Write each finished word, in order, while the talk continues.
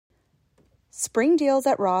Spring deals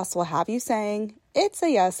at Ross will have you saying, it's a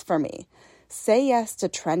yes for me. Say yes to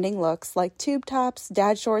trending looks like tube tops,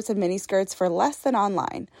 dad shorts, and miniskirts for less than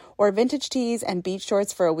online, or vintage tees and beach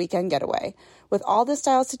shorts for a weekend getaway. With all the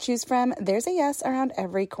styles to choose from, there's a yes around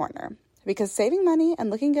every corner. Because saving money and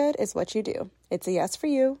looking good is what you do. It's a yes for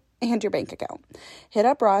you and your bank account. Hit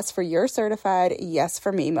up Ross for your certified yes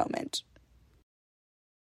for me moment.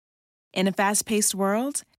 In a fast-paced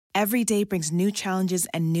world, every day brings new challenges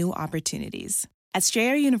and new opportunities. At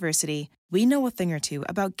Strayer University, we know a thing or two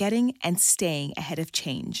about getting and staying ahead of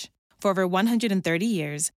change. For over 130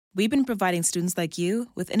 years, we've been providing students like you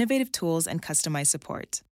with innovative tools and customized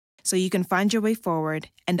support, so you can find your way forward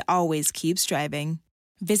and always keep striving.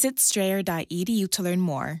 Visit strayer.edu to learn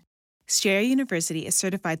more. Strayer University is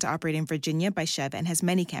certified to operate in Virginia by Chev and has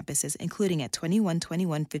many campuses, including at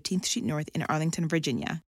 2121 15th Street North in Arlington,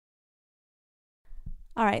 Virginia.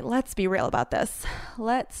 All right, let's be real about this.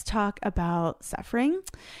 Let's talk about suffering.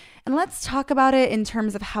 And let's talk about it in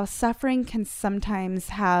terms of how suffering can sometimes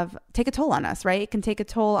take a toll on us, right? It can take a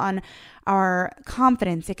toll on our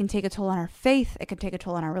confidence. It can take a toll on our faith. It can take a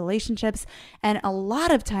toll on our relationships. And a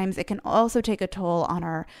lot of times it can also take a toll on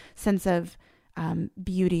our sense of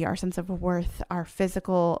beauty, our sense of worth, our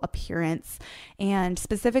physical appearance. And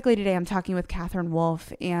specifically today, I'm talking with Catherine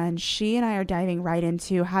Wolf, and she and I are diving right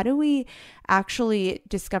into how do we actually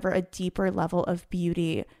discover a deeper level of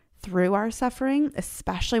beauty through our suffering,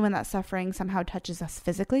 especially when that suffering somehow touches us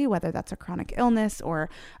physically, whether that's a chronic illness or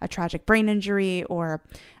a tragic brain injury or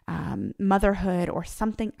motherhood or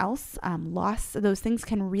something else, loss. Those things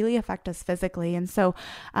can really affect us physically. And so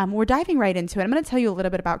we're diving right into it. I'm going to tell you a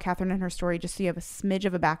little bit about Catherine and her story just so you have a smidge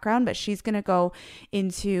of a background, but she's going to go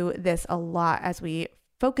into this a lot as we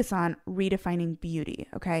focus on redefining beauty.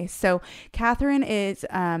 Okay. So Catherine is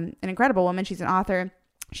an incredible woman. She's an author.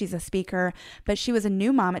 She's a speaker, but she was a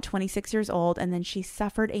new mom at 26 years old, and then she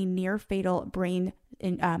suffered a near fatal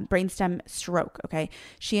brainstem stroke. Okay.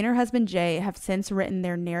 She and her husband, Jay, have since written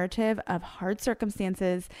their narrative of hard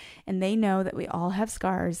circumstances, and they know that we all have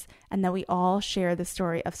scars and that we all share the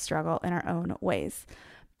story of struggle in our own ways.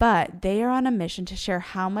 But they are on a mission to share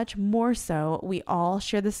how much more so we all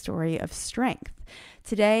share the story of strength.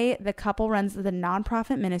 Today, the couple runs the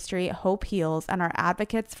nonprofit ministry Hope Heals and are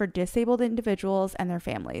advocates for disabled individuals and their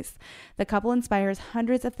families. The couple inspires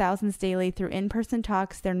hundreds of thousands daily through in-person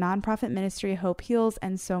talks, their nonprofit ministry Hope Heals,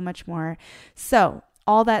 and so much more. So,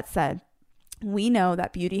 all that said, we know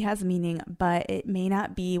that beauty has meaning, but it may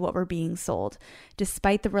not be what we're being sold.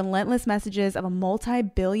 Despite the relentless messages of a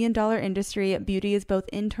multi-billion-dollar industry, beauty is both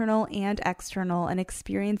internal and external, and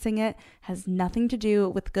experiencing it has nothing to do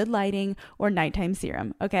with good lighting or nighttime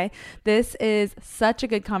serum, okay? This is such a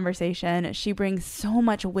good conversation. She brings so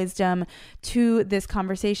much wisdom to this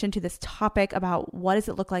conversation, to this topic about what does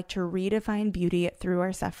it look like to redefine beauty through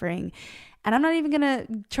our suffering. And I'm not even going to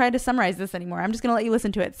try to summarize this anymore. I'm just going to let you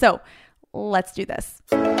listen to it. So, let's do this.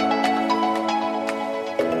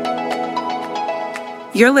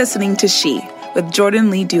 You're listening to She with Jordan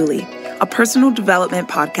Lee Dooley, a personal development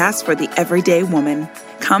podcast for the everyday woman.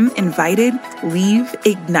 Come invited, leave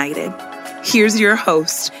ignited. Here's your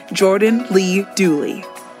host, Jordan Lee Dooley.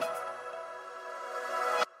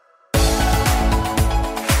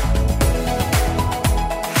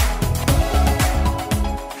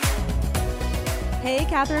 Hey,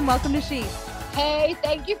 Catherine, welcome to She. Hey,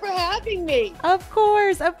 thank you for having me. Of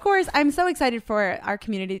course, of course. I'm so excited for our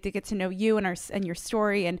community to get to know you and your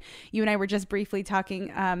story. And you and I were just briefly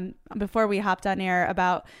talking before we hopped on air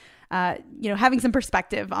about having some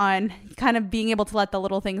perspective on kind of being able to let the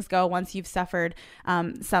little things go once you've suffered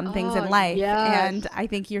some things in life. Yes. And I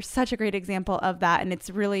think you're such a great example of that. And it's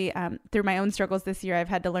really through my own struggles this year, I've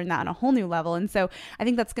had to learn that on a whole new level. And so I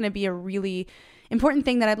think that's going to be a really important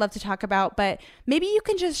thing that I'd love to talk about, but maybe you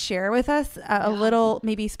can just share with us a little,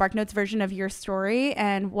 maybe Spark Notes version of your story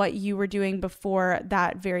and what you were doing before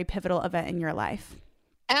that very pivotal event in your life.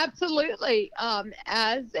 Absolutely.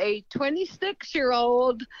 As a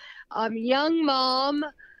 26-year-old young mom,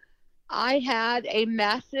 I had a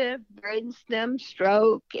massive brainstem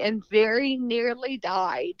stroke and very nearly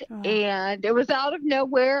died. Oh. And it was out of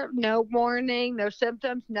nowhere, no warning, no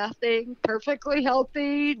symptoms, nothing, perfectly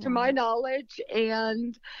healthy to my knowledge.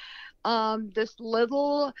 And this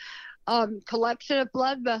little collection of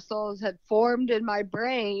blood vessels had formed in my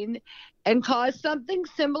brain and caused something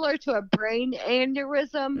similar to a brain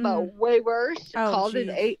aneurysm, but way worse. Called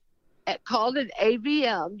it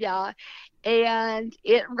AVM, yeah. And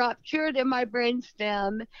it ruptured in my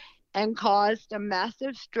brainstem and caused a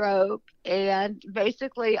massive stroke. And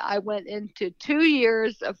basically I went into 2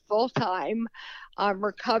 years of full-time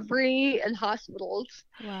recovery in hospitals.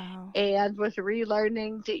 Wow. And was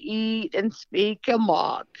relearning to eat and speak and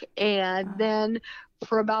walk. And then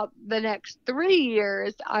for about the next 3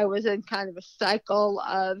 years, I was in kind of a cycle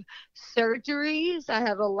of surgeries. I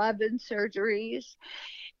had 11 surgeries.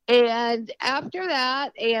 And after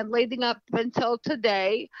that, and leading up until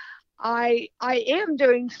today, I am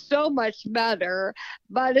doing so much better,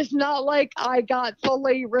 but it's not like I got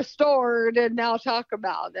fully restored and now talk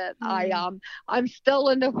about it. I'm still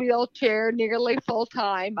in a wheelchair nearly full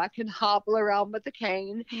time. I can hobble around with a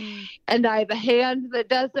cane, and I have a hand that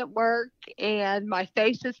doesn't work, and my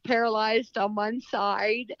face is paralyzed on one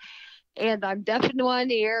side. And I'm deaf in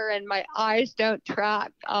one ear, and my eyes don't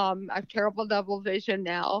track. I have terrible double vision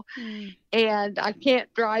now, and I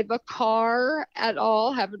can't drive a car at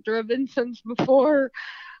all. Haven't driven since before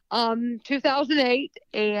 2008,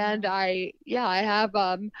 and I have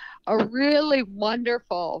a really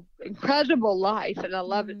wonderful, incredible life, and I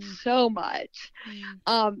love it so much.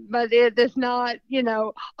 But it is not,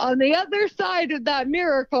 on the other side of that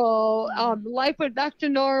miracle, life went back to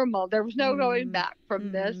normal. There was no going back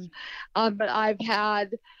from this. But I've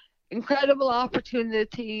had incredible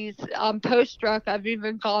opportunities. Post-stroke, I've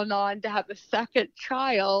even gone on to have a second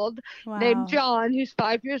child named John, who's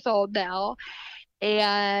 5 years old now.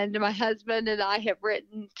 And my husband and I have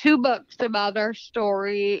written 2 books about our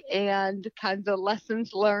story and kinds of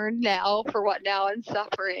lessons learned now for What Now in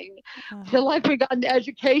Suffering. I feel like we got an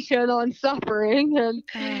education on suffering. And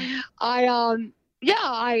I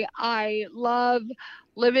love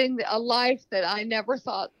living a life that I never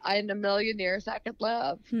thought in a million years I could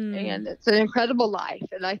live. And it's an incredible life.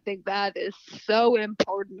 And I think that is so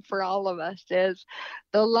important for all of us, is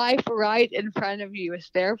the life right in front of you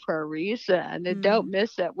is there for a reason, and don't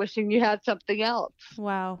miss it wishing you had something else.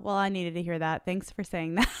 Wow. Well, I needed to hear that. Thanks for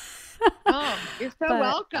saying that. Oh, you're so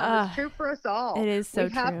welcome. It's true for us all. It is so true.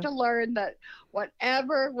 We have to learn that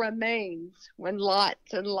whatever remains when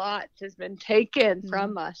lots and lots has been taken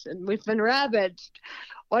from us and we've been ravaged,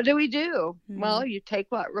 what do we do? Well, you take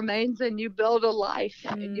what remains and you build a life,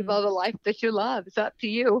 and you build a life that you love. It's up to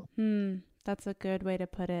you. That's a good way to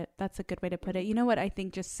put it. You know what I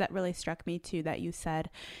think just really struck me too that you said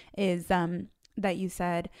is that you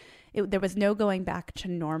said there was no going back to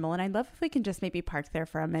normal. And I'd love if we can just maybe park there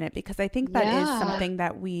for a minute, because I think that is something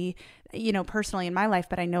that we, personally in my life,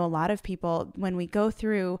 but I know a lot of people, when we go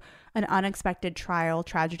through an unexpected trial,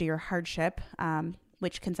 tragedy, or hardship,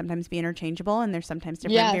 which can sometimes be interchangeable, and there's sometimes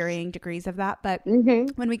different varying degrees of that. But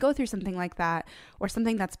when we go through something like that, or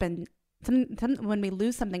something that's been when we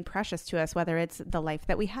lose something precious to us, whether it's the life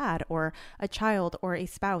that we had, or a child, or a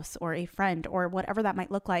spouse, or a friend, or whatever that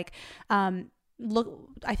might look like,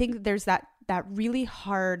 I think there's that really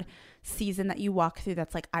hard season that you walk through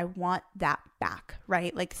that's like, I want that back,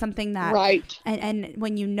 right? Like something that, and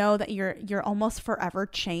when you know that you're almost forever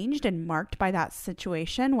changed and marked by that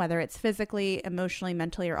situation, whether it's physically, emotionally,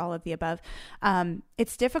 mentally, or all of the above,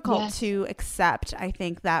 it's difficult to accept, I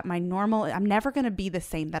think, that I'm never going to be the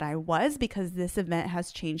same that I was, because this event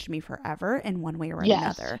has changed me forever in one way or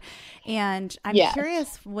another. And I'm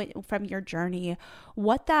curious, from your journey,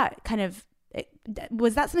 what that kind of,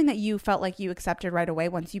 was that something that you felt like you accepted right away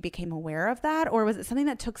once you became aware of that? Or was it something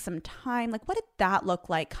that took some time? Like, what did that look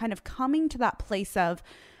like, kind of coming to that place of,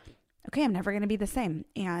 okay, I'm never going to be the same,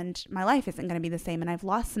 and my life isn't going to be the same, and I've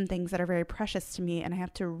lost some things that are very precious to me, and I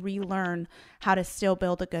have to relearn how to still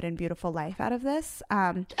build a good and beautiful life out of this?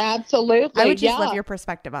 Absolutely. I would just love your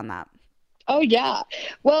perspective on that. Oh, yeah.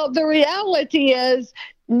 Well, the reality is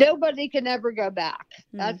nobody can ever go back.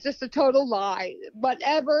 That's just a total lie.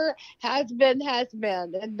 Whatever has been,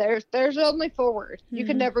 and there's only forward. You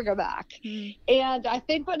can never go back. And I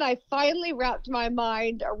think when I finally wrapped my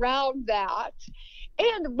mind around that,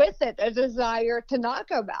 and with it a desire to not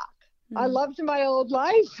go back. I loved my old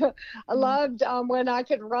life. I loved when I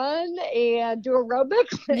could run and do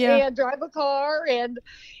aerobics and drive a car and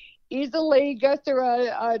easily go through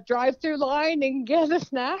a drive-through line and get a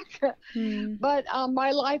snack. But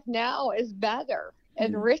my life now is better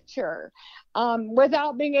and richer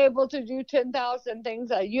without being able to do 10,000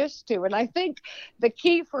 things I used to. And I think the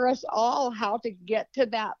key for us all, how to get to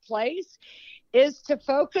that place, is to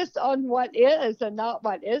focus on what is and not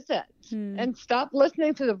what isn't. and stop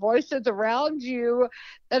listening to the voices around you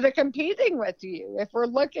that are competing with you. If we're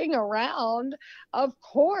looking around, of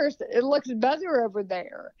course, it looks better over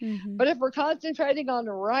there. But if we're concentrating on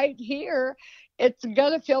right here, it's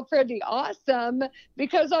going to feel pretty awesome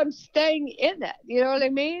because I'm staying in it. You know what I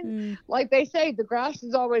mean? Like they say, the grass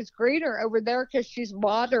is always greener over there because she's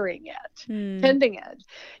watering it, tending it.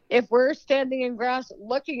 If we're standing in grass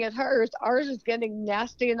looking at hers, ours is getting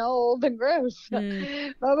nasty and old and gross. But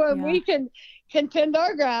when we can tend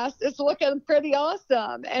our grass, it's looking pretty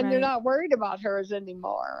awesome, and you're not worried about hers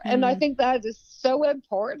anymore. And I think that is so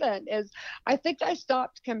important. I think I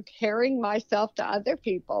stopped comparing myself to other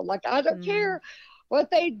people. Like, I don't care what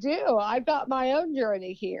they do. I've got my own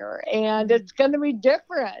journey here, and it's going to be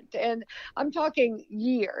different. And I'm talking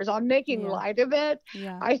years. I'm making light of it.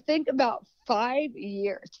 I think about 5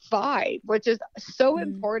 years, which is so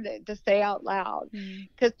important to say out loud,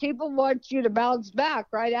 because people want you to bounce back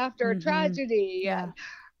right after a tragedy and,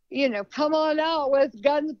 you know, come on out with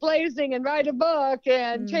guns blazing and write a book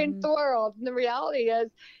and change the world. And the reality is,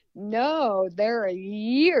 no, there are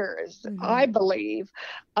years, I believe,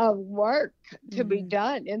 of work to be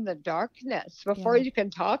done in the darkness before you can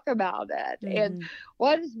talk about it. And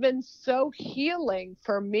what has been so healing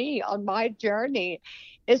for me on my journey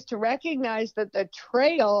is to recognize that the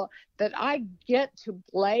trail that I get to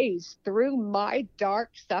blaze through my dark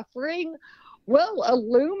suffering will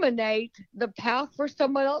illuminate the path for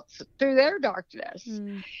someone else through their darkness.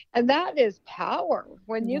 And that is power.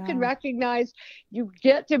 When you can recognize you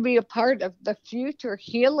get to be a part of the future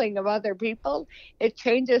healing of other people, it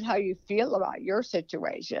changes how you feel about your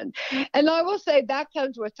situation. And I will say that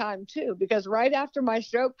comes with time too, because right after my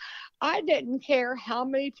stroke, I didn't care how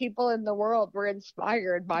many people in the world were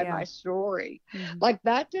inspired by my story. Like,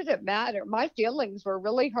 that didn't matter. My feelings were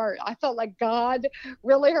really hurt. I felt like God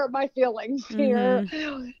really hurt my feelings here.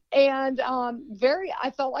 And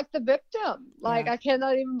I felt like the victim. Like, I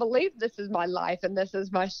cannot even believe this is my life and this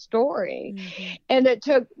is my story. And it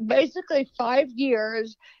took basically 5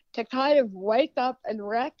 years to kind of wake up and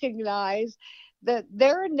recognize that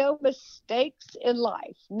there are no mistakes in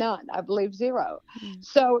life. None. I believe zero.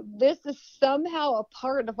 So this is somehow a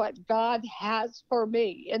part of what God has for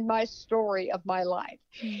me in my story of my life.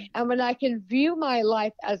 And when I can view my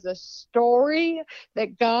life as a story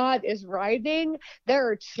that God is writing, there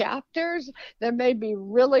are chapters that may be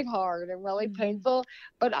really hard and really painful,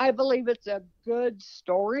 but I believe it's a good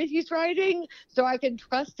story he's writing, so I can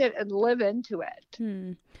trust it and live into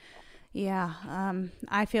it. Yeah,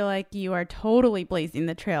 I feel like you are totally blazing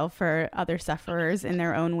the trail for other sufferers in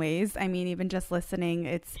their own ways. I mean, even just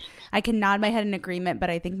listening, I can nod my head in agreement, but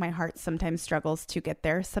I think my heart sometimes struggles to get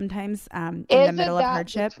there sometimes in the middle of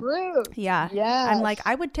hardship. Yeah. Yes. I'm like,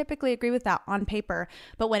 I would typically agree with that on paper,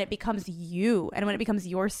 but when it becomes you and when it becomes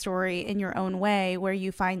your story in your own way, where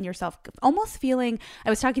you find yourself almost feeling, I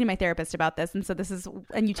was talking to my therapist about this, and so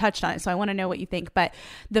and you touched on it, so I want to know what you think, but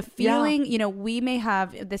the feeling, you know, we may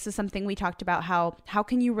have, this is something we talked about, how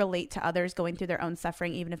can you relate to others going through their own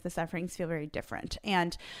suffering, even if the sufferings feel very different,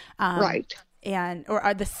 and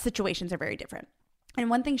or the situations are very different. And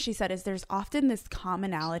one thing she said is there's often this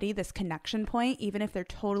commonality, this connection point, even if they're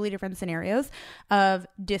totally different scenarios, of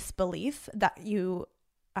disbelief that you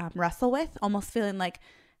wrestle with, almost feeling like,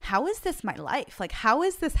 how is this my life? Like, how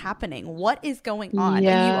is this happening? What is going on? And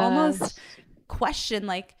you almost question,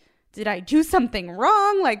 like, did I do something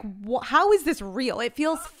wrong? Like, how is this real? It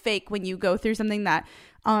feels fake when you go through something that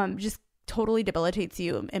just totally debilitates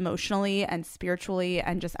you emotionally and spiritually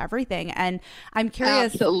and just everything. And I'm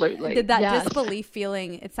curious, did that disbelief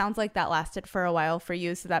feeling, it sounds like that lasted for a while for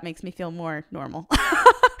you, so that makes me feel more normal.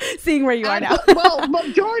 Seeing where you are now.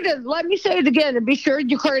 well, Jordan, let me say it again and be sure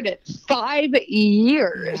you heard it. 5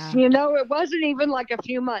 years. Yeah. You know, it wasn't even like a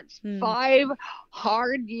few months. 5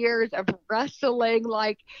 hard years of wrestling,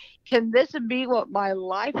 like, can this be what my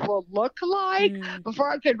life will look like,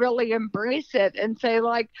 before I could really embrace it and say,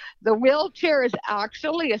 like, the wheelchair is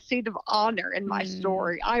actually a seat of honor in my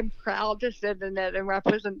story. I'm proud to sit in it and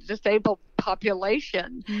represent the disabled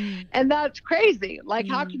population. And that's crazy. Like,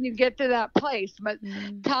 how can you get to that place? But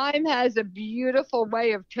time has a beautiful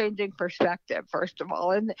way of changing perspective, first of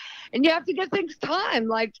all. And you have to give things time.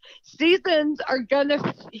 Like, seasons are going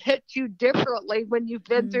to hit you differently when you've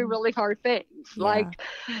been through really hard things. Yeah. Like,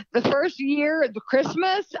 the first year, the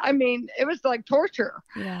Christmas, I mean, it was like torture.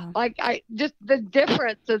 Yeah. Like, the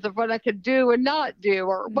differences of what I could do and not do,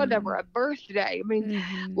 or whatever, a birthday. I mean,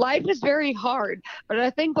 life is very hard. But I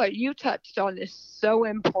think what you touched on is so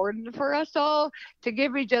important for us all, to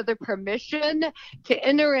give each other permission to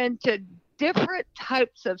enter into different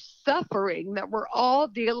types of suffering that we're all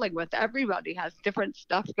dealing with. Everybody has different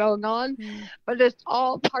stuff going on, but it's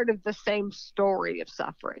all part of the same story of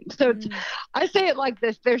suffering. So I say it like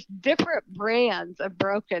this: there's different brands of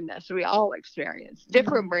brokenness we all experience,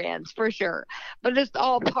 different brands for sure, but it's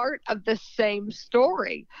all part of the same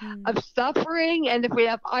story of suffering. And if we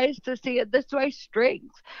have eyes to see it this way,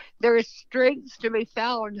 strength. There is strength to be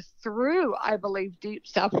found through, I believe, deep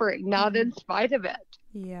suffering, not in spite of it.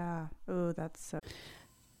 Yeah. Oh, that's so.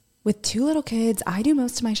 With 2 little kids, I do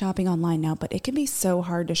most of my shopping online now, but it can be so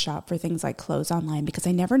hard to shop for things like clothes online because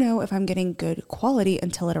I never know if I'm getting good quality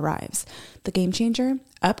until it arrives. The game changer?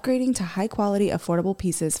 Upgrading to high quality, affordable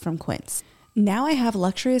pieces from Quince. Now I have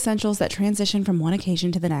luxury essentials that transition from one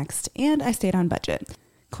occasion to the next, and I stayed on budget.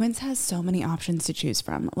 Quince has so many options to choose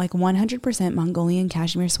from, like 100% Mongolian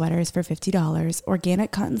cashmere sweaters for $50,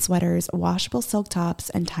 organic cotton sweaters, washable silk tops,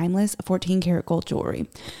 and timeless 14-karat gold jewelry.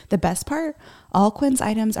 The best part? All Quince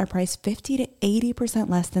items are priced 50 to 80%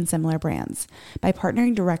 less than similar brands. By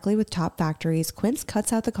partnering directly with top factories, Quince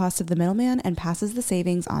cuts out the cost of the middleman and passes the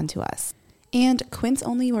savings on to us. And Quince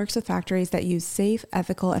only works with factories that use safe,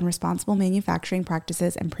 ethical, and responsible manufacturing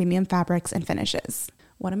practices and premium fabrics and finishes.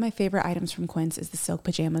 One of my favorite items from Quince is the silk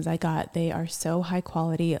pajamas I got. They are so high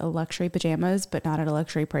quality, luxury pajamas, but not at a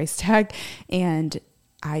luxury price tag. And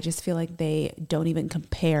I just feel like they don't even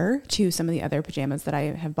compare to some of the other pajamas that I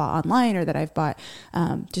have bought online or that I've bought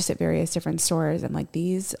just at various different stores. And like,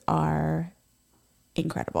 these are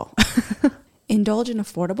incredible. Indulge in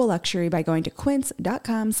affordable luxury by going to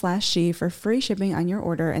quince.com/she for free shipping on your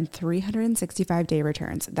order and 365-day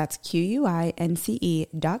returns. That's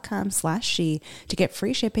QUINCE.com/she to get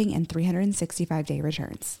free shipping and 365-day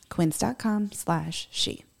returns.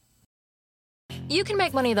 Quince.com/she. You can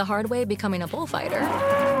make money the hard way becoming a bullfighter,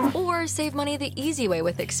 or save money the easy way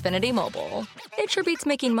with Xfinity Mobile. It sure beats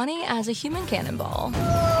making money as a human cannonball.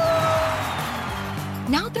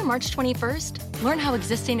 Now through March 21st, learn how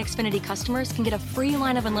existing Xfinity customers can get a free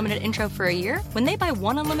line of unlimited intro for a year when they buy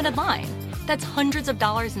one unlimited line. That's hundreds of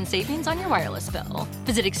dollars in savings on your wireless bill.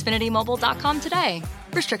 Visit XfinityMobile.com today.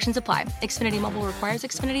 Restrictions apply. Xfinity Mobile requires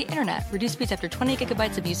Xfinity Internet. Reduced speeds after 20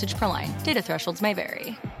 gigabytes of usage per line. Data thresholds may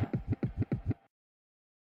vary.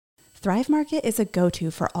 Thrive Market is a go-to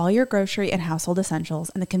for all your grocery and household essentials,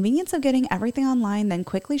 and the convenience of getting everything online then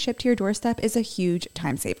quickly shipped to your doorstep is a huge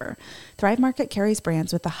time saver. Thrive Market carries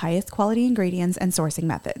brands with the highest quality ingredients and sourcing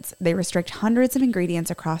methods. They restrict hundreds of ingredients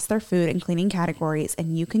across their food and cleaning categories,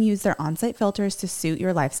 and you can use their on-site filters to suit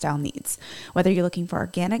your lifestyle needs. Whether you're looking for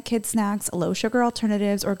organic kid snacks, low-sugar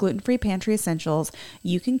alternatives, or gluten-free pantry essentials,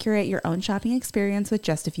 you can curate your own shopping experience with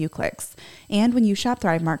just a few clicks. And when you shop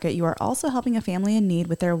Thrive Market, you are also helping a family in need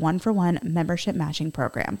with their one-for-one membership matching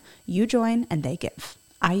program. You join and they give.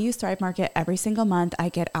 I use Thrive Market every single month. I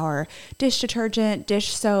get our dish detergent,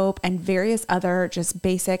 dish soap, and various other just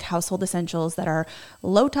basic household essentials that are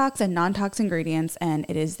low tox and non-tox ingredients, and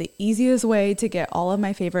it is the easiest way to get all of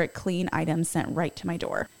my favorite clean items sent right to my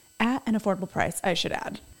door. At an affordable price, I should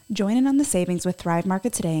add. Join in on the savings with Thrive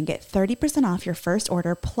Market today and get 30% off your first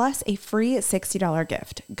order plus a free $60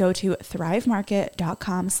 gift. Go to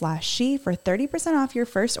thrivemarket.com/she for 30% off your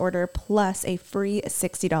first order plus a free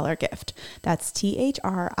 $60 gift. That's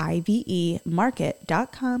THRIVE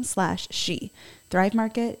market.com/she.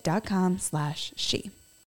 thrivemarket.com/she.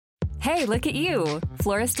 Hey, look at you.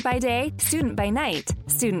 Florist by day, student by night.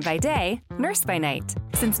 Student by day, nurse by night.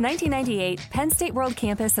 Since 1998, Penn State World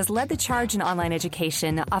Campus has led the charge in online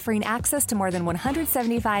education, offering access to more than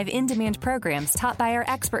 175 in-demand programs taught by our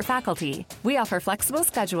expert faculty. We offer flexible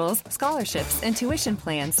schedules, scholarships, and tuition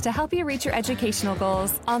plans to help you reach your educational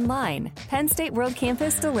goals online. Penn State World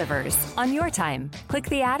Campus delivers on your time. Click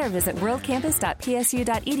the ad or visit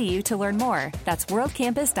worldcampus.psu.edu to learn more. That's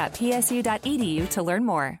worldcampus.psu.edu to learn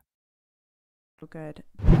more. Good.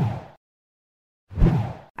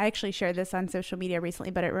 I actually shared this on social media recently,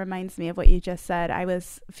 but it reminds me of what you just said. I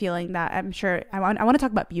was feeling that I want to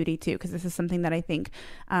talk about beauty too, because this is something that I think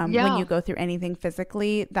when you go through anything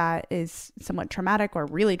physically that is somewhat traumatic or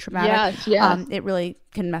really traumatic, it really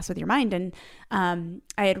can mess with your mind. And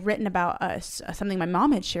I had written about something my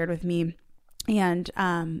mom had shared with me. And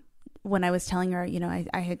when I was telling her,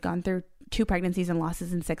 I had gone through 2 pregnancies and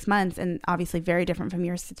losses in 6 months, and obviously very different from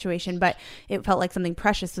your situation, but it felt like something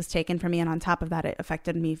precious was taken from me. And on top of that, it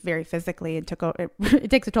affected me very physically and it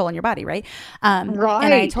takes a toll on your body. Right. Right.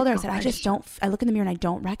 And I told her, I said, I look in the mirror and I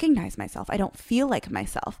don't recognize myself. I don't feel like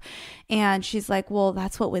myself. And she's like, well,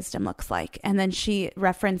 that's what wisdom looks like. And then she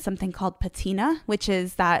referenced something called patina, which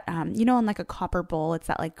is that, in like a copper bowl, it's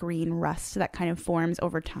that like green rust that kind of forms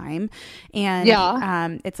over time.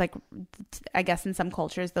 And it's like, I guess in some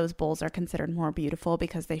cultures, those bowls are considered more beautiful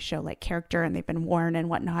because they show like character and they've been worn and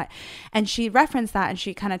whatnot. And she referenced that, and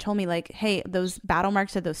she kind of told me like, hey, those battle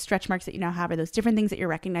marks or those stretch marks that you now have, or those different things that you're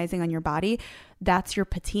recognizing on your body, that's your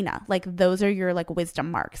patina. Like those are your like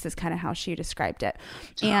wisdom marks, is kind of how she described it.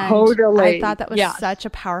 And totally. I thought that was such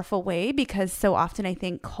a powerful way, because so often I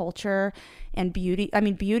think culture and beauty, I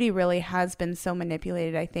mean, beauty really has been so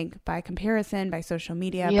manipulated, I think, by comparison, by social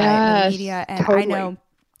media, by the media. And totally. I know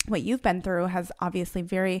what you've been through has obviously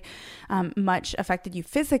very much affected you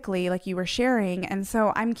physically, like you were sharing. And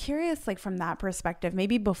so I'm curious, like from that perspective,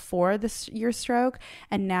 maybe before your stroke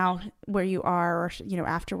and now where you are, or, you know,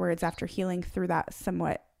 afterwards, after healing through that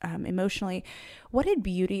somewhat emotionally,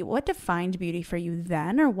 what defined beauty for you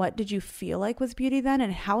then, or what did you feel like was beauty then?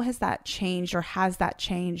 And how has that changed, or has that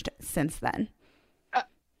changed since then?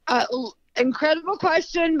 Incredible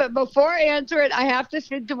question. But before I answer it, I have to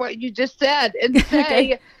speak to what you just said and say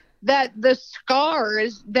okay. that the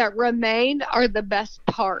scars that remain are the best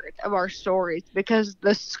part of our stories, because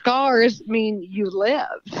the scars mean you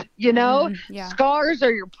lived, you know, scars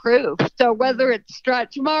are your proof. So whether it's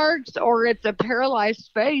stretch marks or it's a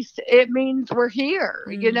paralyzed face, it means we're here,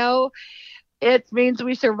 you know. It means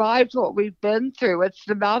we survived what we've been through. It's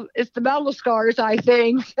the battle scars, I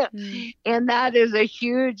think. And that is a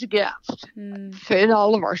huge gift in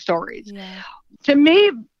all of our stories. Yeah. To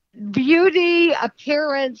me, beauty,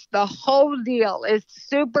 appearance, the whole deal is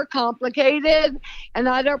super complicated. And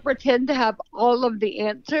I don't pretend to have all of the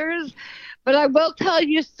answers. But I will tell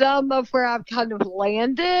you some of where I've kind of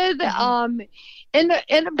landed in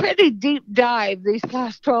a pretty deep dive these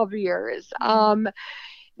past 12 years.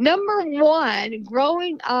 Number one,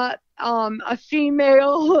 growing up a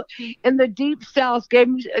female in the Deep South gave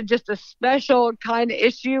me just a special kind of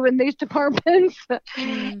issue in these departments.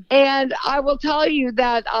 And I will tell you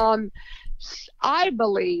that I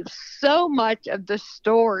believe so much of the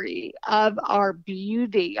story of our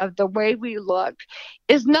beauty, of the way we look,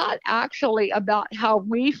 is not actually about how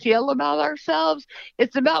we feel about ourselves.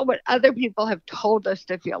 It's about what other people have told us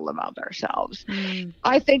to feel about ourselves.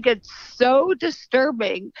 I think it's so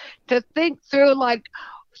disturbing to think through, like,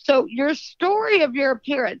 so your story of your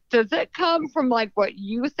appearance, does it come from like what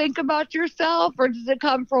you think about yourself, or does it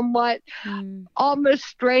come from what almost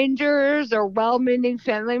strangers or well-meaning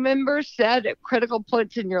family members said at critical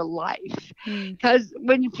points in your life? Because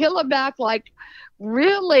when you peel it back, like,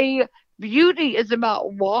 really, beauty is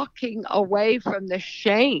about walking away from the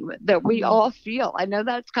shame that we all feel. I know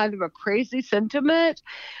that's kind of a crazy sentiment,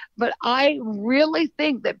 but I really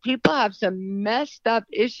think that people have some messed up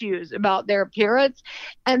issues about their appearance.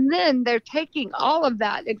 And then they're taking all of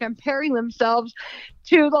that and comparing themselves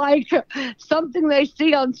to like something they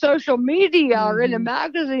see on social media or in a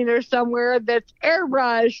magazine or somewhere that's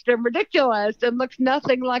airbrushed and ridiculous and looks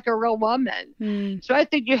nothing like a real woman. So I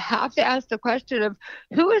think you have to ask the question of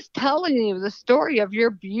who is telling you the story of your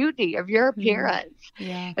beauty, of your appearance.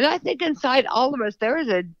 And I think inside all of us, there is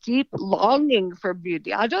a deep longing for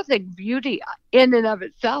beauty. I don't think beauty in and of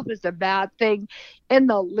itself is a bad thing in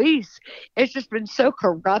the least. It's just been so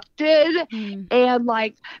corrupted and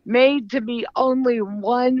like made to be only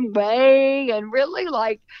one way, and really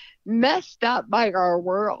like messed up by our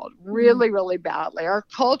world really, really badly. Our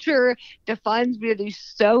culture defines beauty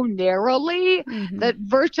so narrowly that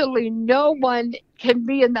virtually no one can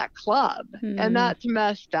be in that club, and that's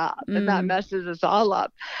messed up, and that messes us all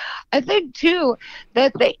up. I think too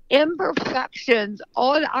that the imperfections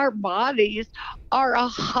on our bodies are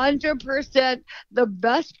 100% the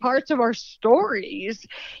best parts of our stories,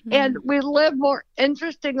 and we live more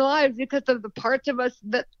interesting lives because of the parts of us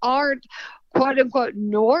that aren't quote unquote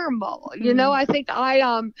normal. You know, I think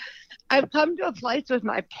I've come to a place with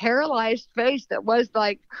my paralyzed face that was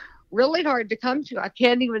like really hard to come to. I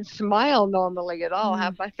can't even smile normally at all.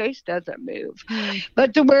 Half my face doesn't move.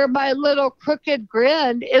 But to where my little crooked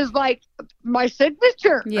grin is like my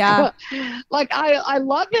signature. Like I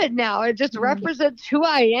love it now. It just represents who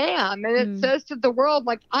I am. And it says to the world,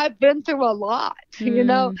 like, I've been through a lot. You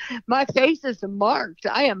know, my face is marked.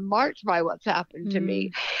 I am marked by what's happened to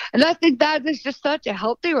me. And I think that is just such a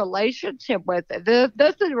healthy relationship with it. It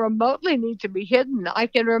doesn't remotely need to be hidden. I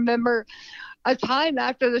can remember a time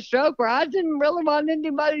after the stroke where I didn't really want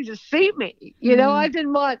anybody to see me. You know, I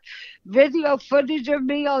didn't want video footage of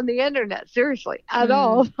me on the internet, seriously, at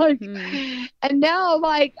all. Like, and now,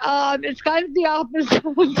 like, it's kind of the opposite.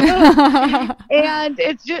 And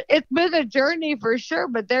it's been a journey for sure,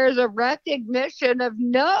 but there's a recognition of,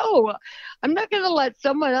 no, I'm not going to let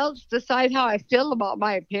someone else decide how I feel about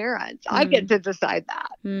my appearance. I get to decide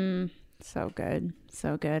that. So good.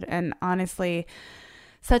 So good. And honestly,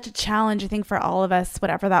 such a challenge, I think, for all of us,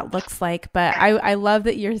 whatever that looks like. But I love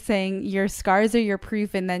that you're saying your scars are your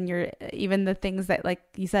proof, and then even the things that, like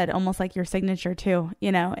you said, almost like your signature too.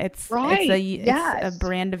 You know, it's a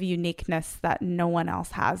brand of uniqueness that no one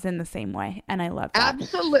else has in the same way, and I love that.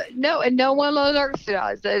 Absolutely, no, and no one on earth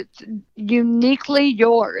does. It's uniquely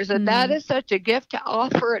yours, and that is such a gift to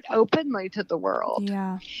offer it openly to the world.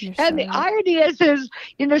 Yeah, and the irony is,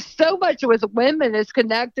 you know, so much with women is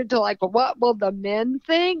connected to like, what will the men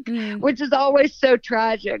think, which is always so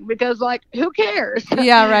tragic, because like, who cares?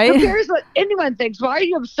 Yeah, right. Who cares what anyone thinks? Why are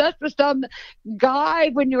you obsessed with some guy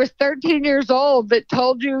when you were 13 years old that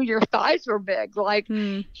told you your thighs were big? Like,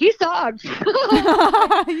 he sucks.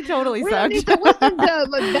 He totally we sucks. don't need to listen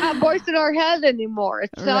to that voice in our head anymore.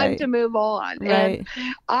 It's time to move on. Right.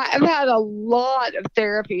 And I've had a lot of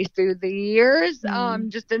therapy through the years,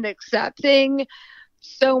 just in accepting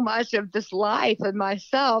so much of this life and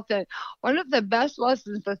myself. And one of the best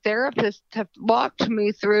lessons the therapist have walked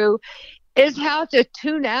me through is how to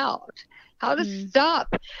tune out, how to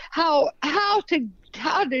stop, how to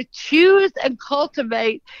choose and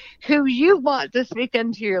cultivate who you want to speak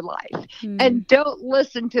into your life, and don't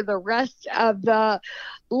listen to the rest of the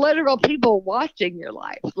literal people watching your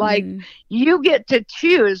life. Like, you get to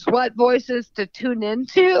choose what voices to tune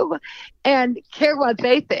into and care what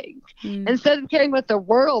they think, instead of caring what the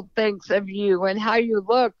world thinks of you and how you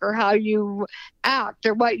look or how you act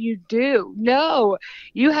or what you do. No,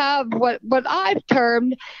 you have what I've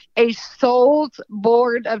termed a soul's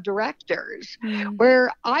board of directors,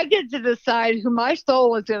 where I get to decide who my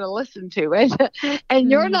soul is going to listen to.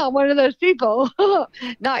 And you're not one of those people.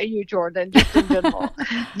 Not you, Jordan, just in general.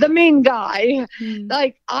 The mean guy.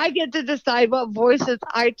 Like, I get to decide what voices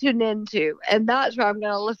I tune into. And that's where I'm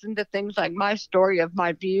going to listen to things like my story of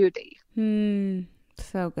my beauty.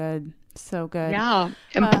 So good. So good. Yeah.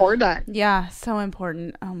 Important. Yeah. So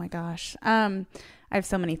important. Oh my gosh. I have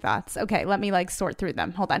so many thoughts. Okay. Let me sort through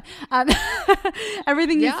them. Hold on.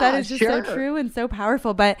 Everything you said is just so true and so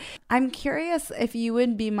powerful, but I'm curious if you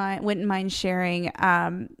wouldn't mind sharing,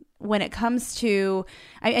 when it comes to,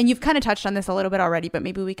 and you've kind of touched on this a little bit already, but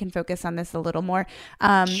maybe we can focus on this a little more.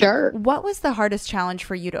 Sure. What was the hardest challenge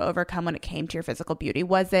for you to overcome when it came to your physical beauty?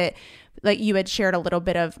 Was it, like you had shared a little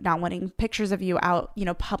bit of not wanting pictures of you out,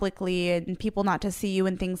 publicly, and people not to see you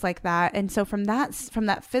and things like that. And so from that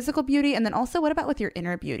physical beauty, and then also what about with your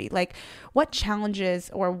inner beauty? Like, what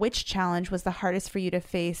challenges, or which challenge was the hardest for you to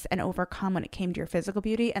face and overcome when it came to your physical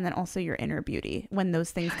beauty, and then also your inner beauty, when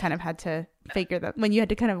those things kind of had to when you had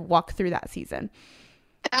to kind of walk through that season?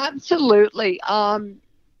 Absolutely.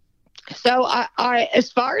 So I,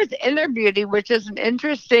 as far as inner beauty, which is an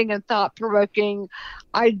interesting and thought-provoking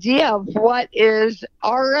idea of what is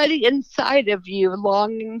already inside of you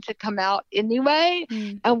longing to come out anyway,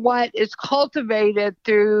 and what is cultivated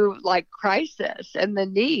through like crisis and the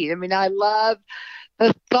need. I mean, I love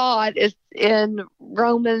the thought is in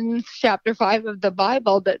Romans chapter 5 of the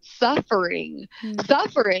Bible that suffering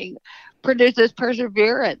produces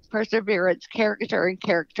perseverance, character, and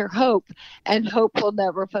character, hope, and hope will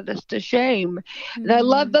never put us to shame. And I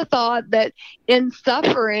love the thought that in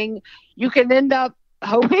suffering, you can end up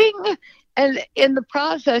hoping, and in the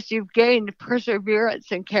process, you've gained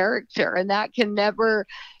perseverance and character, and that can never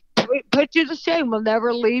put you to shame, will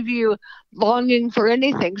never leave you longing for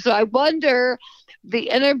anything. So I wonder, the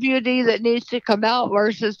inner beauty that needs to come out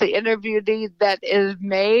versus the inner beauty that is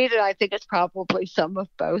made. And I think it's probably some of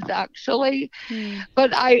both, actually.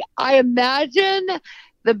 But I imagine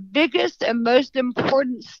the biggest and most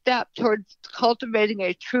important step towards cultivating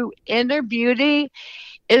a true inner beauty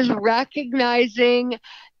is recognizing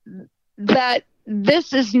that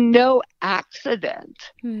this is no accident,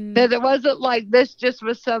 that it wasn't like this just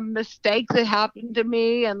was some mistake that happened to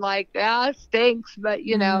me and like, it stinks, but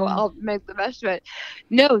I'll make the best of it.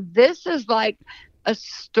 No, this is like a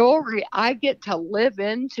story I get to live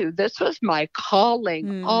into. This was my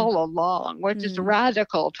calling all along, which is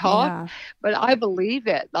radical talk, but I believe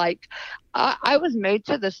it. Like, I was made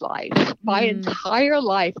for this life. My entire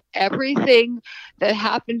life, everything that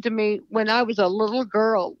happened to me when I was a little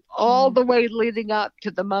girl, all the way leading up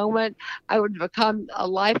to the moment I would become a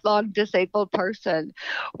lifelong disabled person,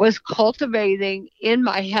 was cultivating in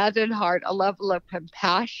my head and heart a level of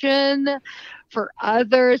compassion for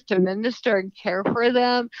others, to minister and care for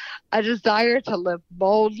them, a desire to live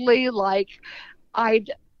boldly. Like, I'd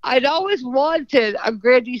always wanted a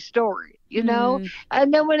gritty story,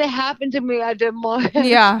 and then when it happened to me, I didn't want it.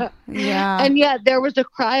 Yeah. And yet there was a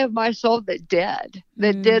cry of my soul that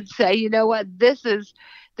did say, you know what, this is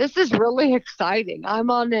this is really exciting. I'm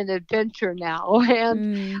on an adventure now,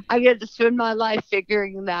 and I get to spend my life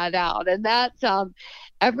figuring that out. And that's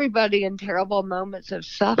everybody in terrible moments of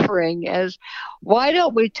suffering is, why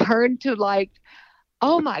don't we turn to like,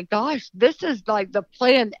 oh my gosh, this is like the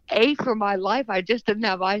plan A for my life. I just didn't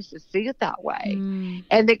have eyes to see it that way.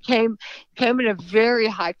 And it came at a very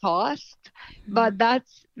high cost, but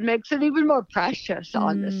that's makes it even more precious,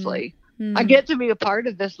 honestly. I get to be a part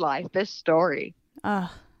of this life, this story. I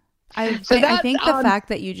think the fact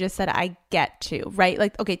that you just said, I get to, right?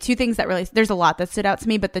 Like, okay, two things that really, there's a lot that stood out to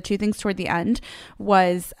me, but the two things toward the end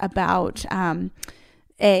was about,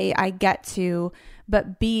 A, I get to,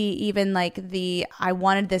 but B, even like I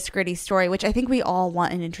wanted this gritty story, which I think we all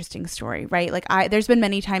want an interesting story, right? Like there's been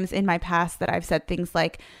many times in my past that I've said things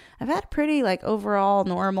like, I've had a pretty like overall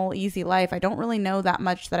normal, easy life. I don't really know that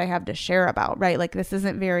much that I have to share about, right? Like this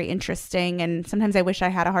isn't very interesting. And sometimes I wish I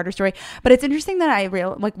had a harder story, but it's interesting that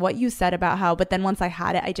like what you said about how, but then once I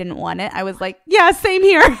had it, I didn't want it. I was like, yeah, same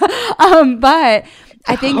here. But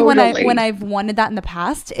I think when I've wanted that in the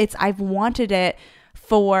past, I've wanted it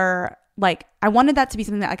for like, I wanted that to be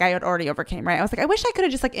something that like I had already overcame, right? I was like, I wish I could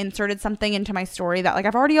have just like inserted something into my story that like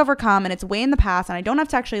I've already overcome and it's way in the past and I don't have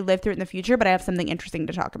to actually live through it in the future, but I have something interesting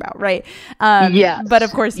to talk about, right? Yes. But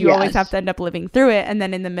of course you always have to end up living through it. And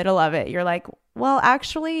then in the middle of it, you're like, well,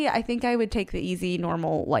 actually, I think I would take the easy,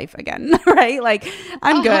 normal life again, right? Like,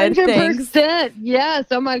 I'm good. 100%. Thanks. Yes.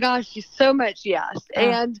 Oh my gosh, so much yes.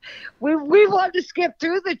 And we want to skip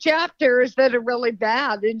through the chapters that are really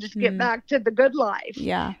bad and just get back to the good life.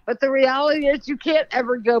 Yeah. But the reality is you can't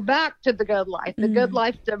ever go back to the good life. The good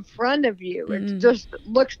life's in front of you. It just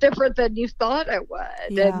looks different than you thought it would.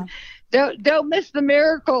 Yeah. And don't miss the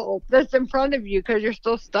miracle that's in front of you because you're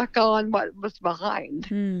still stuck on what was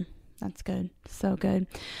behind. That's good. So good.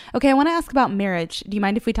 Okay, I want to ask about marriage. Do you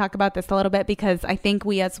mind if we talk about this a little bit? Because I think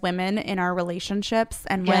we as women in our relationships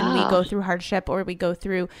and when we go through hardship or we go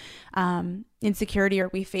through insecurity or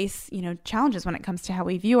we face, challenges when it comes to how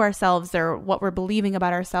we view ourselves or what we're believing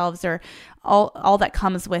about ourselves or all that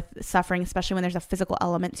comes with suffering, especially when there's a physical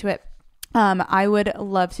element to it. I would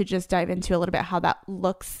love to just dive into a little bit how that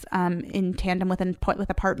looks in tandem with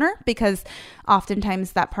a partner, because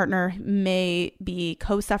oftentimes that partner may be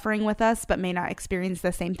co-suffering with us, but may not experience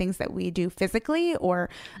the same things that we do physically or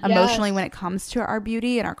emotionally when it comes to our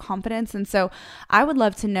beauty and our confidence. And so I would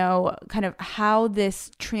love to know kind of how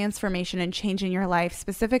this transformation and change in your life,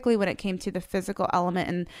 specifically when it came to the physical element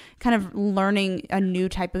and kind of learning a new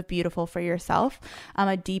type of beautiful for yourself,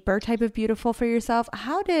 a deeper type of beautiful for yourself.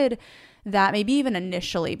 How did that, maybe even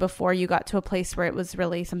initially before you got to a place where it was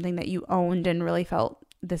really something that you owned and really felt,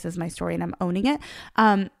 this is my story and I'm owning it.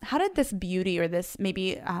 How did this beauty or this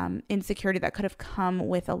maybe insecurity that could have come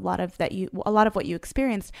with a lot of what you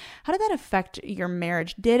experienced, how did that affect your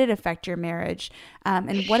marriage? Did it affect your marriage?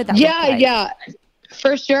 And what did that look like? Yeah,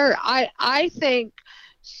 for sure. I think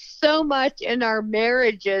so much in our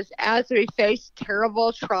marriages as we face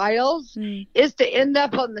terrible trials is to end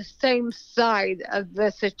up on the same side of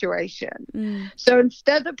the situation. So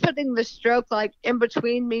instead of putting the stroke like in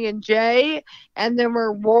between me and Jay and then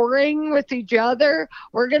we're warring with each other,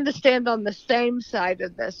 we're going to stand on the same side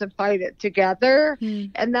of this and fight it together.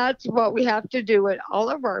 And that's what we have to do in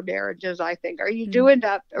all of our marriages, I think. Or you do end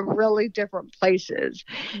up in really different places.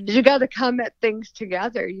 You got to come at things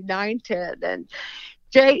together, united. And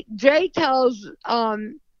Jay tells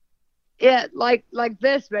it like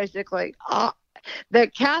this basically,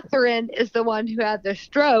 that Catherine is the one who had the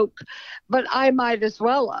stroke, but I might as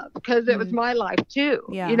well have, because it was my life too.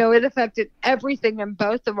 It affected everything in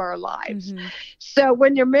both of our lives. So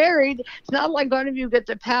when you're married, it's not like one of you gets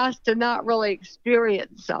a pass to not really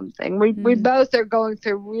experience something. We both are going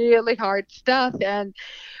through really hard stuff, and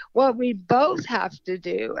what we both have to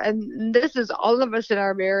do, and this is all of us in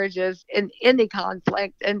our marriages, in any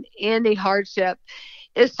conflict and any hardship,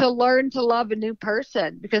 is to learn to love a new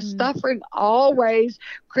person, because suffering always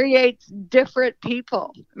creates different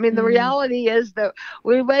people. I mean, the reality is that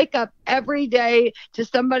we wake up every day to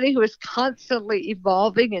somebody who is constantly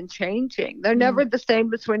evolving and changing. They're never the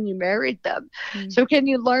same as when you married them. So can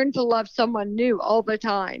you learn to love someone new all the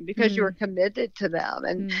time because you are committed to them?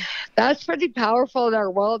 And that's pretty powerful in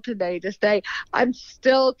our world today, to say, I'm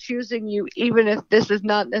still choosing you, even if this is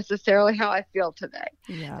not necessarily how I feel today.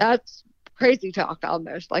 That's crazy talk,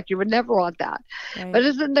 almost like you would never want that. But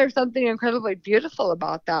isn't there something incredibly beautiful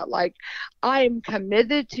about that? Like, I am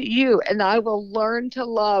committed to you and I will learn to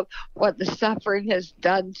love what the suffering has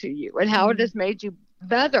done to you and how it has made you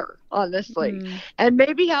better, honestly. And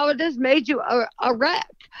maybe how it has made you a wreck.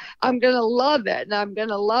 I'm going to love it, and I'm going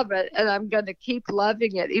to love it, and I'm going to keep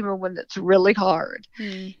loving it even when it's really hard.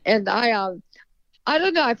 And I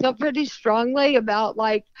don't know, I feel pretty strongly about,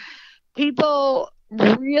 like, people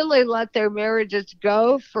really let their marriages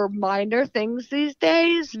go for minor things these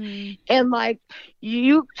days. And, like,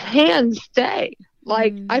 you can stay.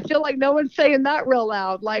 Like, I feel like no one's saying that real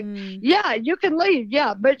loud. Like, yeah, you can leave.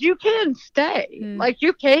 Yeah, but you can stay. Like,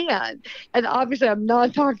 you can. And obviously, I'm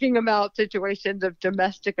not talking about situations of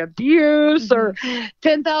domestic abuse or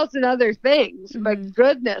 10,000 other things. But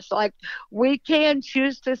goodness, like, we can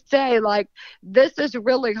choose to say, like, this is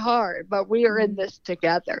really hard, but we are in this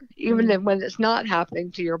together, even when it's not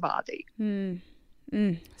happening to your body.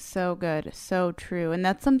 So good. So true. And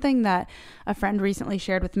that's something that a friend recently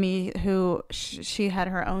shared with me, who she had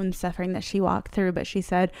her own suffering that she walked through, but she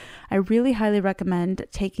said, I really highly recommend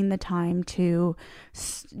taking the time to,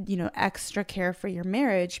 extra care for your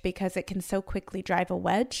marriage, because it can so quickly drive a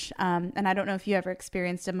wedge. And I don't know if you ever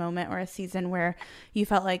experienced a moment or a season where you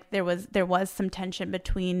felt like there was some tension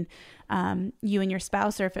between you and your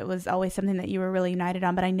spouse, or if it was always something that you were really united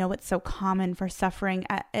on. But I know it's so common for suffering,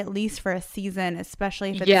 at least for a season,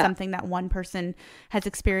 especially if it's something that one person has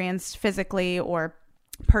experienced physically or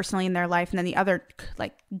personally in their life, and then the other,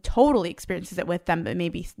 like, totally experiences it with them, but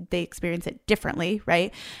maybe they experience it differently,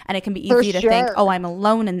 right? And it can be easy to think, oh, I'm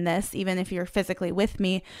alone in this, even if you're physically with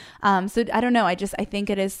me. So I don't know. I think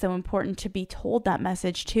it is so important to be told that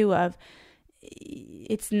message too, of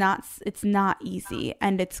it's not easy,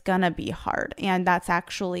 and it's gonna be hard, and that's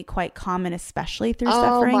actually quite common, especially through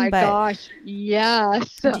suffering. Oh my gosh,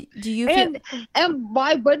 yes. Do you feel, and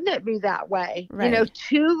why wouldn't it be that way? Right.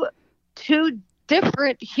 Two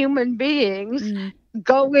different human beings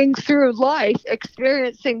going through life,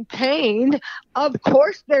 experiencing pain. Of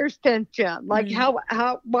course there's tension. Like,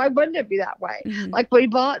 why wouldn't it be that way? Like, we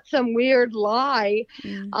bought some weird lie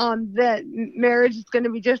that marriage is going to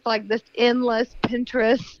be just like this endless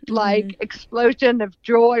Pinterest like explosion of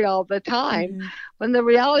joy all the time, when the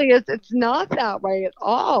reality is it's not that way at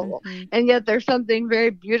all. And yet there's something very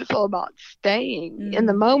beautiful about staying in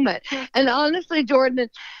the moment. And honestly, Jordan,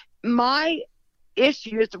 my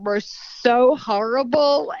issues were so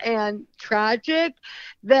horrible and tragic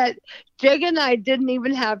that Jig and I didn't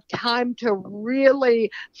even have time to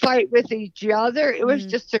really fight with each other. It was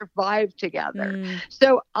just survive together.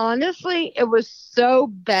 So honestly, it was so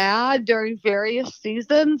bad during various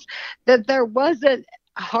seasons that there wasn't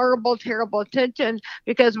horrible, terrible tension,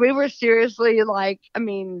 because we were seriously, like,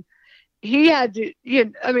 he had to,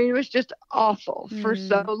 it was just awful for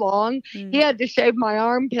so long. He had to shave my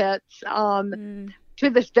armpits to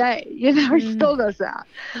this day. He still does that.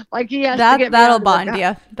 Like, he has to get that'll bond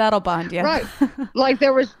you. That'll bond you. Right. Like,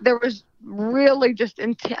 there was really just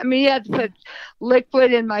he had to put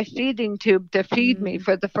liquid in my feeding tube to feed me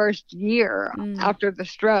for the first year after the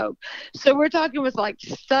stroke. So we're talking with, like,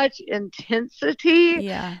 such intensity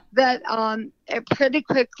that it pretty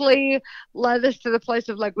quickly led us to the place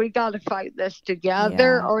of, like, we got to fight this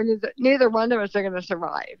together, or neither one of us are going to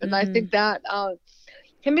survive. And I think that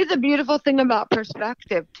can be the beautiful thing about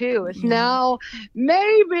perspective too, is now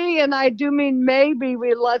maybe, and I do mean maybe,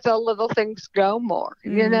 we let the little things go more,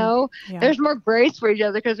 there's more grace for each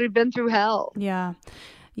other because we've been through hell. Yeah.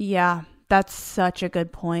 That's such a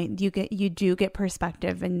good point. You do get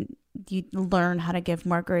perspective, and you learn how to give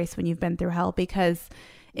more grace when you've been through hell, because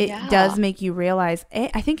it does make you realize,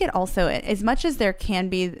 I think it also, as much as there can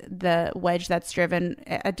be the wedge that's driven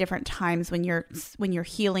at different times when you're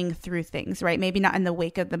healing through things, right? Maybe not in the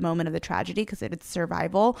wake of the moment of the tragedy, because it's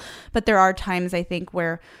survival, but there are times, I think,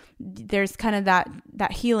 where there's kind of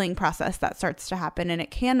that healing process that starts to happen, and it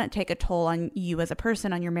can take a toll on you as a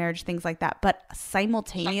person, on your marriage, things like that. But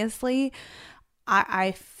simultaneously,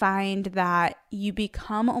 I find that you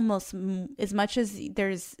become almost, as much as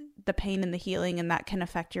there's the pain and the healing, and that can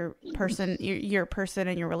affect your person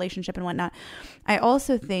and your relationship and whatnot, I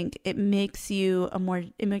also think it makes you more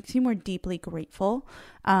deeply grateful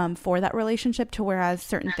for that relationship, to whereas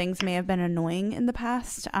certain things may have been annoying in the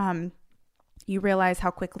past, you realize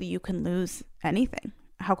how quickly you can lose anything,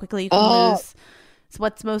 how quickly you can lose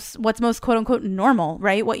what's most quote unquote normal,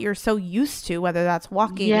 right? What you're so used to, whether that's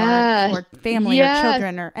walking or family or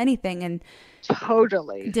children or anything. And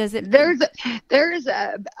totally. Does it? There's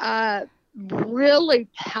a really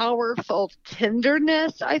powerful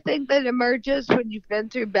tenderness, I think, that emerges when you've been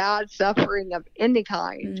through bad suffering of any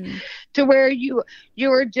kind, to where you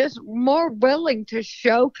are just more willing to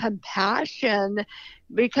show compassion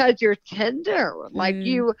because you're tender. Like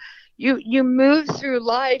you move through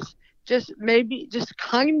life just maybe just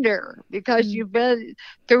kinder because you've been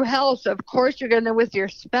through hell. So of course you're going to with your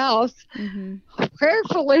spouse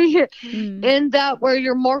prayerfully in that where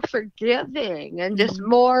you're more forgiving and just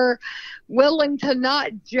more willing to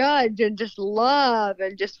not judge and just love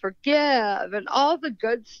and just forgive and all the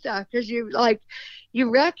good stuff, because you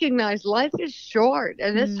recognize life is short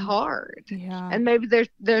and it's hard. Yeah. And maybe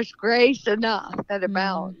there's grace enough that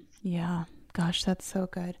abounds. Yeah. Gosh, that's so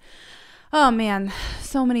good. Oh man,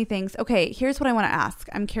 so many things. Okay, here's what I want to ask.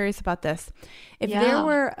 I'm curious about this. If there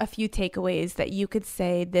were a few takeaways that you could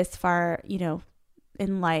say this far,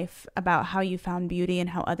 in life about how you found beauty and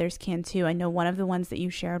how others can too. I know one of the ones that you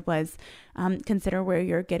shared was consider where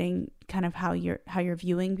you're getting kind of how you're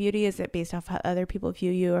viewing beauty. Is it based off how other people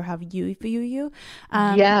view you or how you view you?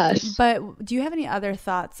 Yes. But do you have any other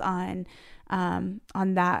thoughts on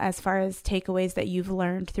that as far as takeaways that you've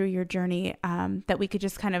learned through your journey that we could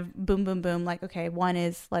just kind of boom, boom, boom, like, okay, one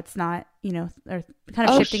is let's not, or kind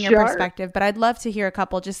of shifting your perspective. But I'd love to hear a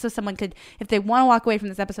couple just so someone could, if they want to walk away from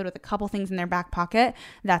this episode with a couple things in their back pocket,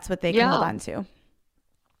 that's what they can hold on to.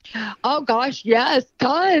 Oh gosh, yes,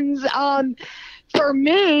 tons. For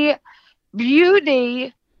me,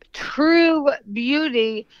 beauty, true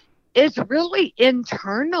beauty is really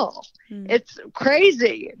internal. It's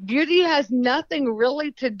crazy. Beauty has nothing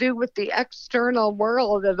really to do with the external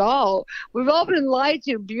world at all. We've all been lied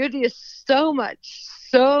to. Beauty is so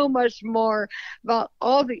much more about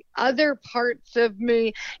all the other parts of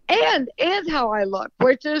me and how I look,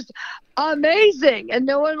 which is amazing. And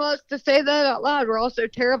no one wants to say that out loud. We're all so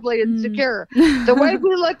terribly insecure. The way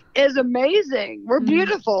we look is amazing. We're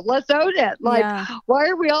beautiful. Let's own it. Why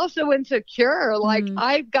are we all so insecure?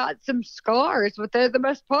 I've got some scars, but they're the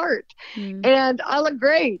best part. And I look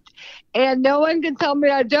great. And no one can tell me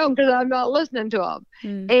I don't, because I'm not listening to them.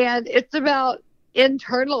 And it's about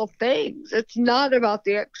internal things. It's not about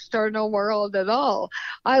the external world at all.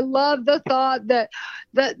 I love the thought that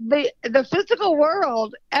the physical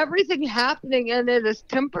world, everything happening in it is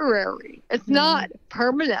temporary. It's not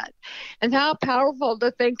permanent. And how powerful to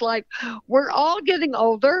think we're all getting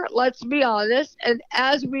older, let's be honest, and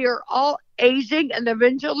as we are all aging and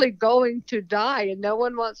eventually going to die, and no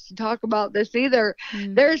one wants to talk about this either,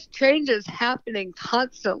 there's changes happening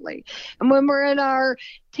constantly. And when we're in our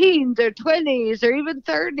teens or 20s or even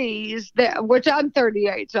 30s, which I'm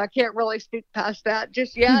 38, so I can't really speak past that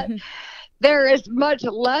just yet, there is much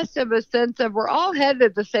less of a sense of we're all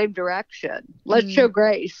headed the same direction. Let's show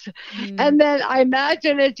grace. And then I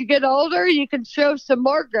imagine as you get older, you can show some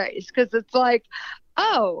more grace, because it's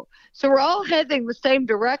oh, so we're all heading the same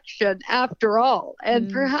direction after all. And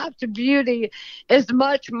perhaps beauty is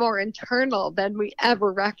much more internal than we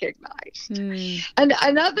ever recognized. And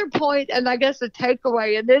another point, and I guess a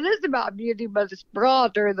takeaway, and it is about beauty, but it's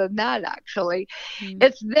broader than that actually.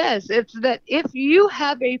 It's that if you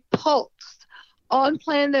have a pulse on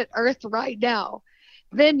planet Earth right now,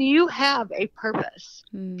 then you have a purpose,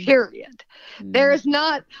 period. There is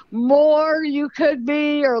not more you could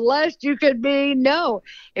be or less you could be. No,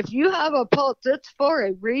 if you have a pulse, it's for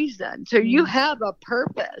a reason. So you have a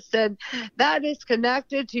purpose, and that is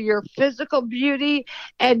connected to your physical beauty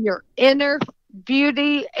and your inner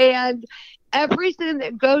beauty and everything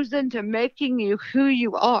that goes into making you who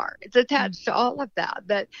you are. It's attached to all of that,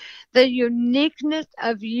 that the uniqueness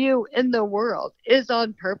of you in the world is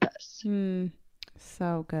on purpose.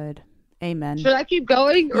 So good. Amen. Should I keep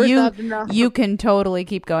going, or is that enough? You can totally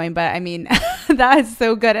keep going, but I mean, that is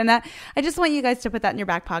so good. And that, I just want you guys to put that in your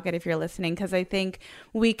back pocket if you're listening, because I think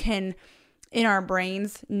we can, in our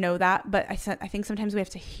brains, know that, but I think sometimes we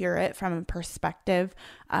have to hear it from a perspective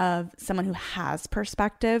of someone who has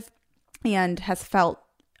perspective and has felt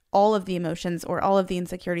all of the emotions or all of the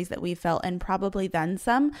insecurities that we felt, and probably then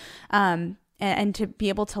some. And to be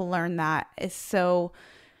able to learn that is so...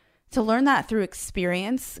 To learn that through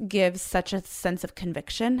experience gives such a sense of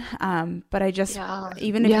conviction. But I just,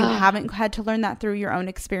 even if you haven't had to learn that through your own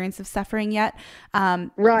experience of suffering yet,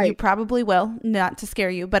 you probably will, not to scare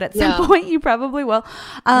you, but at some point you probably will.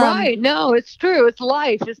 Right. No, it's true. It's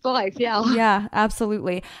life. It's life. Yeah. Yeah,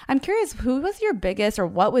 absolutely. I'm curious, who was your biggest, or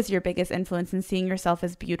what was your biggest influence in seeing yourself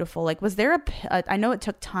as beautiful? Was there I know it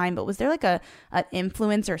took time, but was there an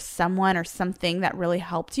influence or someone or something that really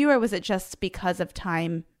helped you? Or was it just because of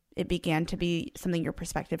time it began to be something your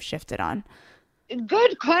perspective shifted on?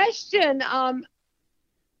 Good question.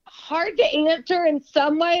 Hard to answer in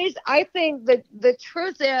some ways. I think that the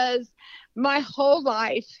truth is, my whole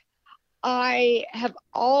life, I have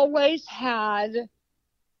always had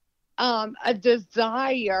a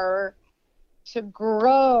desire to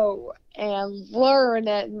grow and learn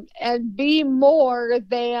and be more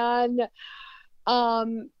than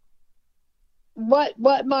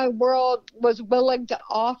what my world was willing to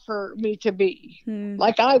offer me to be.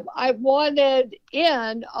 Like I wanted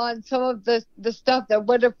in on some of the stuff that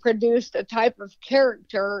would have produced a type of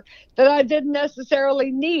character that I didn't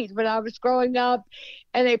necessarily need when I was growing up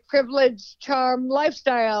in a privileged, charm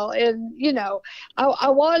lifestyle. And I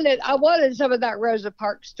wanted some of that Rosa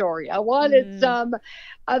Parks story. I wanted some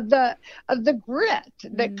of the grit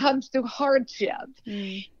that comes through hardship.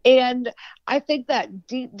 And I think that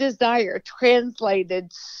deep desire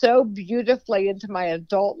translated so beautifully into my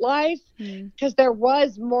adult life, because there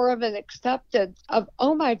was more of an acceptance of,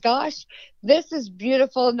 oh my gosh, this is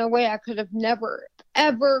beautiful in a way I could have never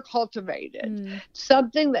ever cultivated.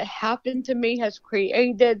 Something that happened to me has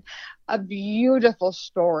created a beautiful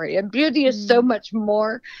story. And beauty is so much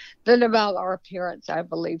more than about our appearance, I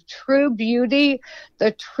believe. True beauty,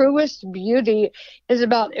 the truest beauty, is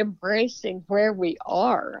about embracing where we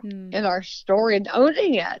are in our story and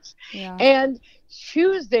owning it. And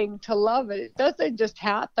choosing to love it. It doesn't just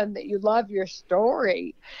happen that you love your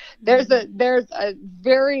story. There's a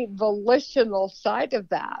very volitional side of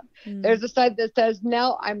that. There's a side that says,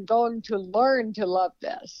 now I'm going to learn to love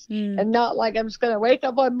this, and not like I'm just going to wake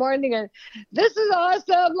up one morning and this is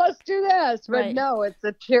awesome, let's do this. But no, it's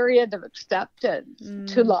a period of acceptance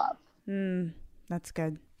to love. That's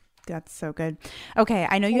good. That's so good. Okay,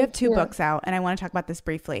 I know you have two books out, and I want to talk about this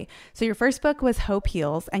briefly. So your first book was Hope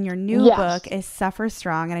Heals, and your new book is Suffer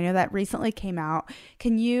Strong, and I know that recently came out.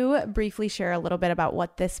 Can you briefly share a little bit about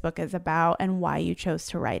what this book is about and why you chose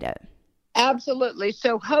to write it? Absolutely.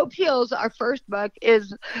 So Hope Heals, our first book,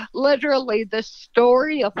 is literally the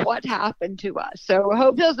story of what happened to us. So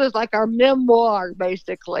Hope Heals is like our memoir,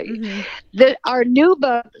 basically. Our new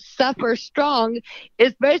book, Suffer Strong,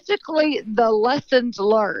 is basically the lessons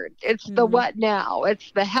learned. It's the what now. It's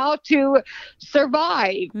the how to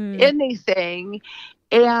survive anything.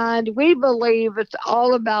 And we believe it's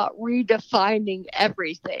all about redefining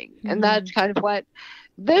everything. And that's kind of what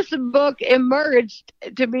this book emerged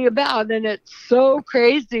to be about. And it's so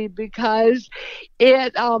crazy because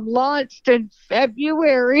it launched in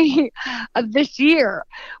February of this year,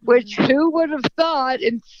 which who would have thought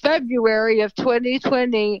in February of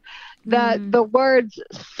 2020 that the words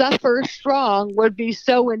suffer strong would be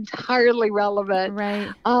so entirely relevant.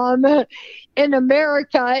 In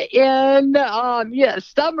America in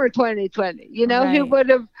summer 2020. Who would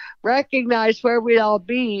have recognized where we'd all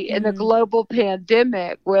be in a global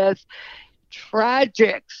pandemic with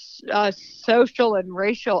tragic social and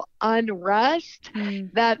racial unrest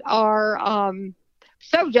that are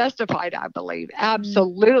so justified, I believe.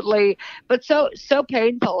 Absolutely. But so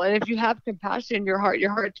painful. And if you have compassion in your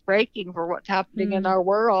heart's breaking for what's happening in our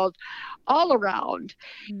world all around.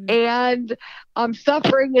 And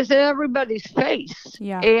suffering is in everybody's face.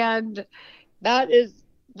 And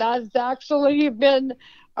that's actually been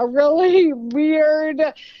a really weird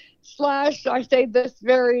 / I say this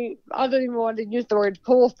very, I don't even want to use the word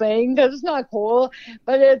cool thing because it's not cool,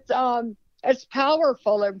 but it's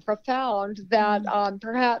powerful and profound that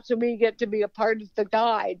perhaps we get to be a part of the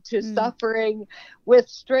guide to suffering with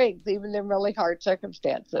strength, even in really hard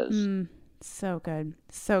circumstances. So good.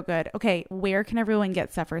 So good. Okay. Where can everyone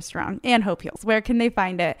get Suffer Strong and Hope Heals? Where can they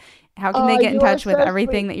find it? How can they get in touch with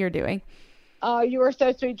everything that you're doing? You are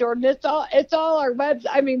so sweet, Jordan. It's all our webs.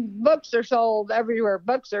 I mean, books are sold everywhere.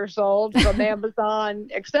 Books are sold from Amazon,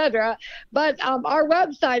 etc. But our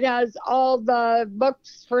website has all the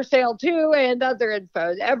books for sale too, and other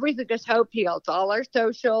info. Everything is Hope Heals. All our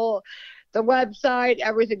social, the website,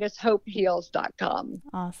 everything is hopeheals.com.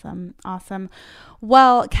 Awesome.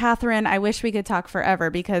 Well, Catherine, I wish we could talk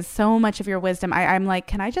forever because so much of your wisdom, I'm like,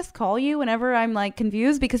 can I just call you whenever I'm like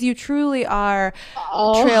confused? Because you truly are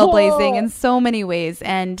trailblazing in so many ways.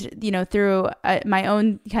 And, through my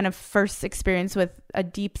own kind of first experience with a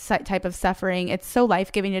deep type of suffering, it's so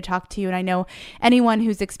life-giving to talk to you. And I know anyone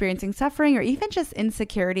who's experiencing suffering or even just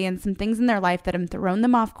insecurity and some things in their life that have thrown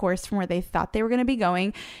them off course from where they thought they were going to be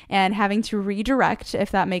going and having to redirect,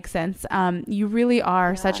 if that makes sense. You really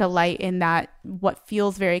are such a light in that what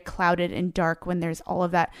feels very clouded and dark when there's all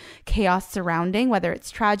of that chaos surrounding, whether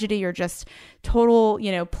it's tragedy or just total,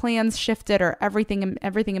 plans shifted or everything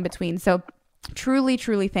in between. So truly,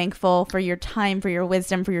 truly thankful for your time, for your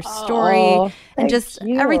wisdom, for your story, and just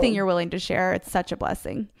everything you're willing to share. It's such a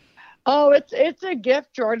blessing. Oh, it's a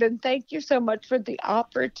gift, Jordan. Thank you so much for the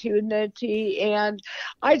opportunity. And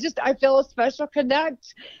I feel a special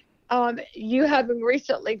connect. You having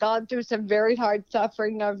recently gone through some very hard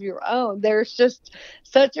suffering of your own. There's just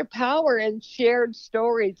such a power in shared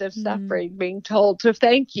stories of suffering being told. So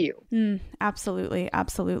thank you. Absolutely.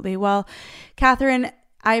 Absolutely. Well, Catherine,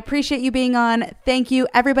 I appreciate you being on. Thank you.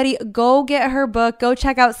 Everybody, go get her book. Go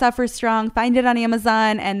check out Suffer Strong. Find it on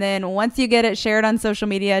Amazon. And then once you get it, share it on social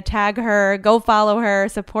media. Tag her. Go follow her.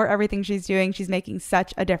 Support everything she's doing. She's making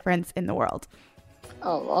such a difference in the world.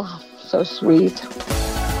 Oh, so sweet.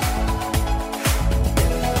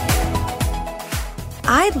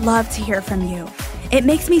 I'd love to hear from you. It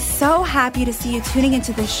makes me so happy to see you tuning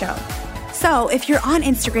into this show. So if you're on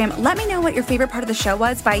Instagram, let me know what your favorite part of the show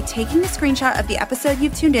was by taking a screenshot of the episode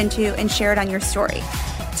you've tuned into and share it on your story.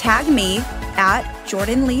 Tag me at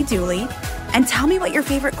Jordan Lee Dooley and tell me what your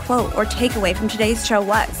favorite quote or takeaway from today's show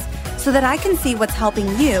was so that I can see what's helping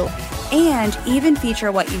you and even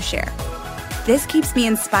feature what you share. This keeps me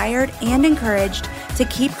inspired and encouraged to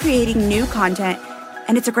keep creating new content,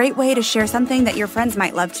 and it's a great way to share something that your friends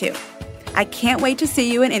might love too. I can't wait to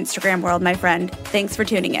see you in Instagram world, my friend. Thanks for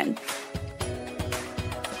tuning in.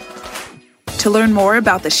 To learn more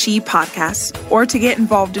about the She Podcast or to get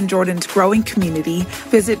involved in Jordan's growing community,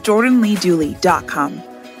 visit jordanleedooley.com.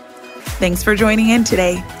 Thanks for joining in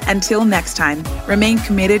today. Until next time, remain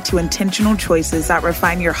committed to intentional choices that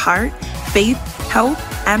refine your heart, faith, health,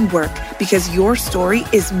 and work, because your story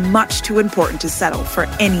is much too important to settle for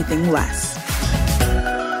anything less.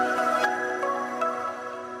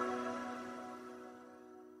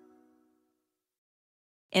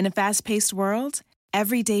 In a fast-paced world,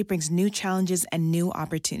 every day brings new challenges and new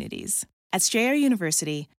opportunities. At Strayer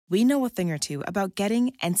University, we know a thing or two about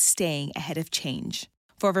getting and staying ahead of change.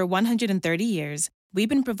 For over 130 years, we've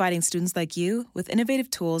been providing students like you with innovative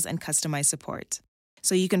tools and customized support,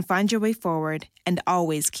 so you can find your way forward and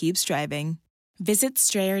always keep striving. Visit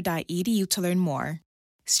strayer.edu to learn more.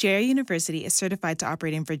 Strayer University is certified to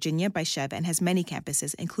operate in Virginia by Chev and has many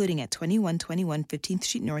campuses, including at 2121 15th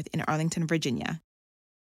Street North in Arlington, Virginia.